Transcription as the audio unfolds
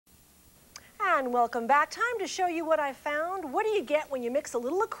And welcome back. Time to show you what I found. What do you get when you mix a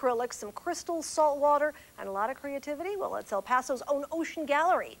little acrylic, some crystals, salt water, and a lot of creativity? Well, it's El Paso's own Ocean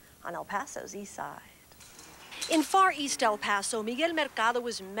Gallery on El Paso's east side. In far east El Paso, Miguel Mercado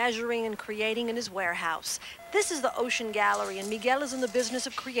was measuring and creating in his warehouse. This is the Ocean Gallery, and Miguel is in the business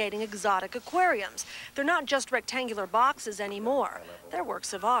of creating exotic aquariums. They're not just rectangular boxes anymore. They're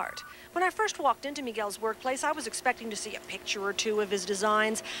works of art. When I first walked into Miguel's workplace, I was expecting to see a picture or two of his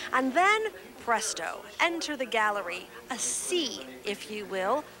designs, and then, presto, enter the gallery, a sea, if you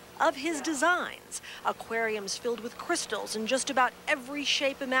will, of his designs. Aquariums filled with crystals in just about every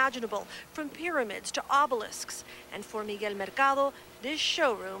shape imaginable, from pyramids to obelisks. And for Miguel Mercado, this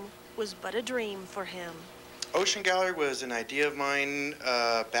showroom was but a dream for him. Ocean Gallery was an idea of mine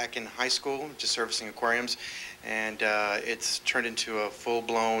back in high school, just servicing aquariums, and it's turned into a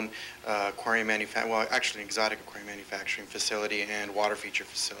full-blown aquarium exotic aquarium manufacturing facility and water feature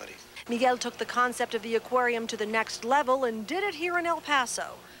facility. Miguel took the concept of the aquarium to the next level and did it here in El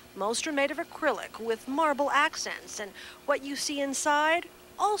Paso. Most are made of acrylic with marble accents, and what you see inside,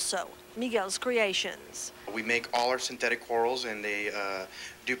 also Miguel's creations. We make all our synthetic corals, and they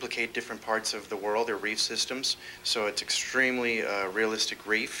duplicate different parts of the world, their reef systems, so it's extremely realistic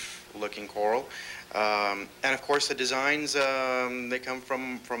reef-looking coral. And of course the designs, they come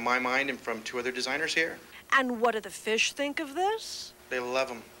from my mind and from two other designers here. And what do the fish think of this? They love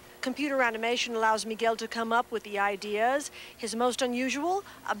them. Computer animation allows Miguel to come up with the ideas. His most unusual,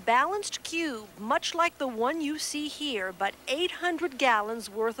 a balanced cube, much like the one you see here, but 800 gallons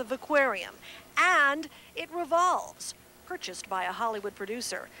worth of aquarium. And it revolves, purchased by a Hollywood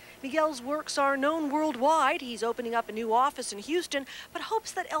producer. Miguel's works are known worldwide. He's opening up a new office in Houston, but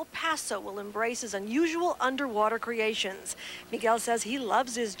hopes that El Paso will embrace his unusual underwater creations. Miguel says he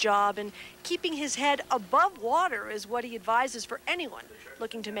loves his job, and keeping his head above water is what he advises for anyone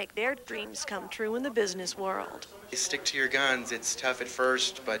looking to make their dreams come true in the business world. Stick to your guns. It's tough at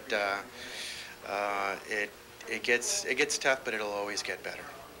first, but it gets tough, but it'll always get better.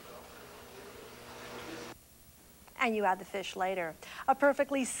 And you add the fish later. A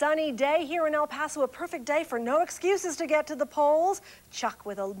perfectly sunny day here in El Paso, a perfect day for no excuses to get to the polls. Chuck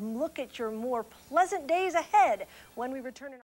with a look at your more pleasant days ahead when we return.